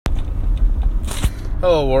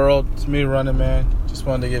Hello world, it's me Running Man. Just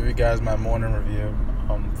wanted to give you guys my morning review.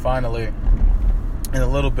 Finally in a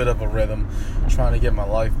little bit of a rhythm, trying to get my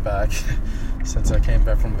life back since I came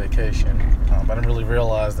back from vacation. I didn't really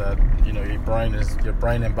realize that your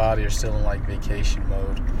brain and body are still in like vacation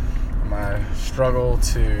mode. My struggle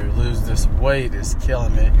to lose this weight is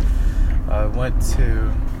killing me. I went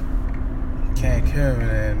to Cancun,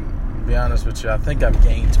 and to be honest with you, I think I've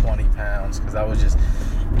gained 20 pounds because I was just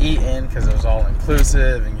eating because it was all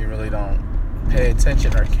inclusive and you really don't pay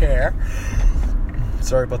attention or care.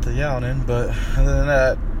 Sorry about the yawning, but other than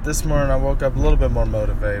that, this morning I woke up a little bit more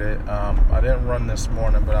motivated. I didn't run this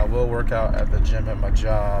morning, but I will work out at the gym at my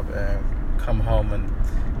job and come home and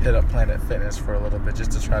hit up Planet Fitness for a little bit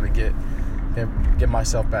just to try to get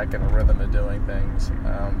myself back in a rhythm of doing things.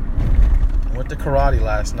 Went to karate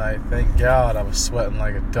last night. Thank God I was sweating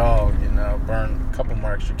like a dog, burned a couple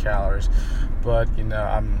more extra calories. But,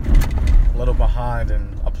 I'm a little behind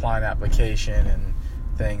in applying application and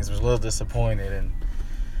things. I was a little disappointed in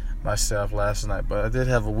myself last night. But I did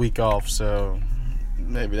have a week off, so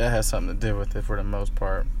maybe that has something to do with it for the most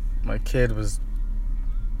part. My kid was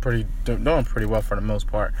doing pretty well for the most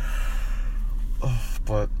part.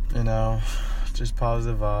 But, just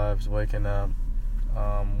positive vibes, waking up.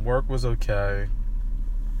 Work was okay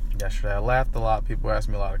yesterday. I laughed a lot. People asked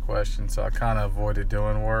me a lot of questions, so I kind of avoided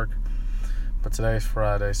doing work. But today's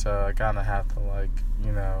Friday, so I kind of have to,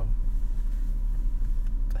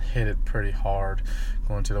 hit it pretty hard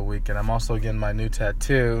going to the weekend. I'm also getting my new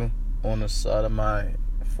tattoo on the side of my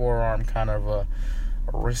forearm, kind of a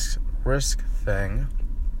wrist thing,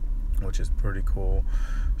 which is pretty cool.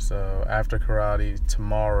 So after karate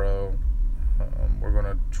tomorrow, we're going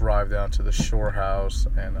to drive down to the Shore House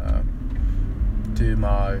and do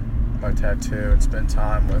my tattoo and spend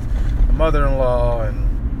time with my mother-in-law and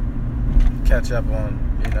catch up on,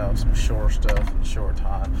 some shore stuff in short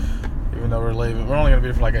time. Even though we're leaving, we're only going to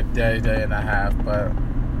be for like a day and a half, but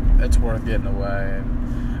it's worth getting away.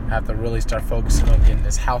 And I have to really start focusing on getting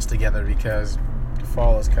this house together because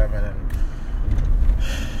fall is coming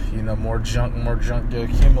and, more junk, you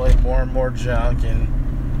accumulate more and more junk, and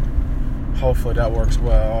hopefully that works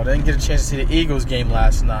well. I didn't get a chance to see the Eagles game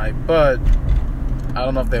last night, but I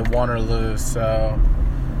don't know if they won or lose, so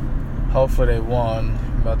hopefully they won.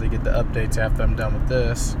 I'm about to get the updates after I'm done with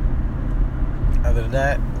this. Other than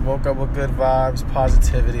that, woke up with good vibes,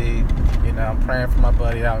 positivity. I'm praying for my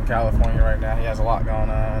buddy out in California right now. He has a lot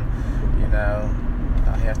going on.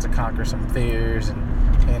 He has to conquer some fears and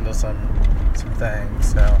handle some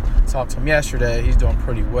things. So I talked to him yesterday. He's doing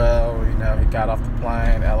pretty well. He got off the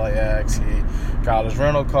plane, LAX. He got his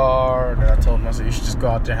rental car. And I told him, I said, you should just go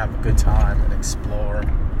out there and have a good time and explore.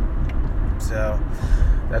 So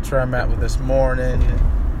that's where I'm at with this morning.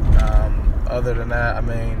 Other than that,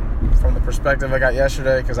 from the perspective I got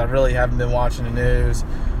yesterday, because I really haven't been watching the news.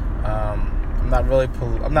 I'm not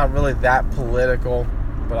really that political,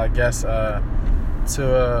 but I guess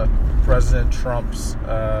President Trump's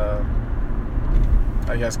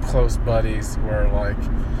close buddies were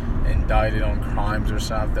indicted on crimes or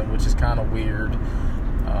something, which is kind of weird.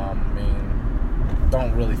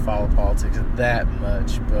 Don't really follow politics that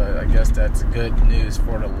much, but I guess that's good news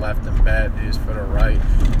for the left and bad news for the right,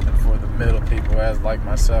 and for the middle people as like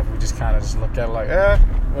myself, we just kind of just look at it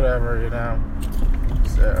whatever,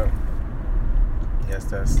 So I guess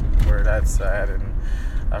that's where that's at. And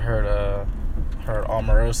I heard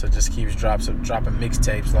Omarosa just keeps dropping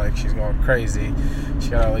mixtapes like she's going crazy.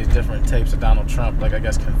 She got all these different tapes of Donald Trump,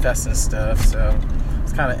 confessing stuff. So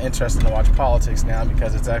it's kind of interesting to watch politics now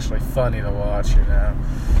because it's actually funny to watch,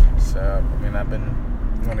 So I've been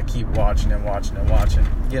going to keep watching,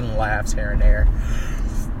 getting laughs here and there.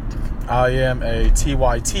 I am a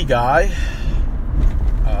TYT guy.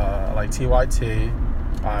 I like TYT.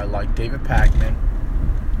 I like David Pakman.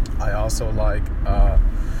 I also like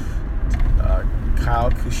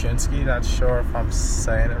Kyle Kuczynski. Not sure if I'm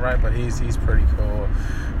saying it right, but he's pretty cool.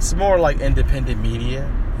 It's more like independent media.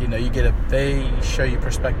 They show you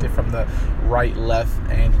perspective from the right, left,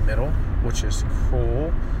 and middle, which is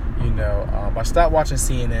cool. I stopped watching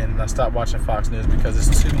CNN and I stopped watching Fox News because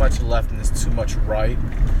it's too much left and it's too much right.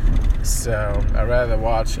 So I'd rather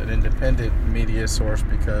watch an independent media source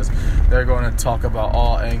because they're going to talk about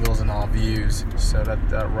all angles and all views. So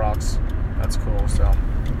that rocks. That's cool. So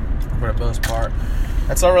for the most part,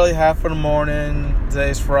 that's all I really have for the morning.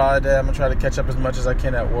 Today's Friday. I'm going to try to catch up as much as I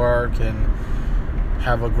can at work and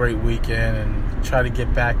have a great weekend and try to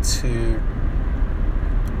get back to,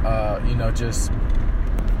 just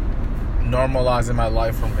normalizing my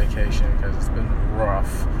life from vacation because it's been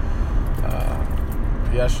rough.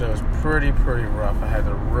 Yesterday was pretty rough. I had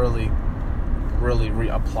to really really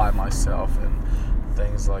reapply myself and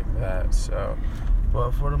things like that. So,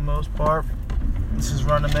 but for the most part, this is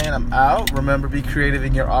Running Man. I'm out. Remember, be creative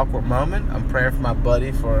in your awkward moment. I'm praying for my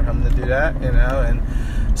buddy for him to do that,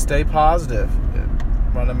 and stay positive.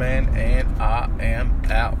 Running Man, and I am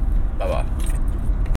out. Bye-bye.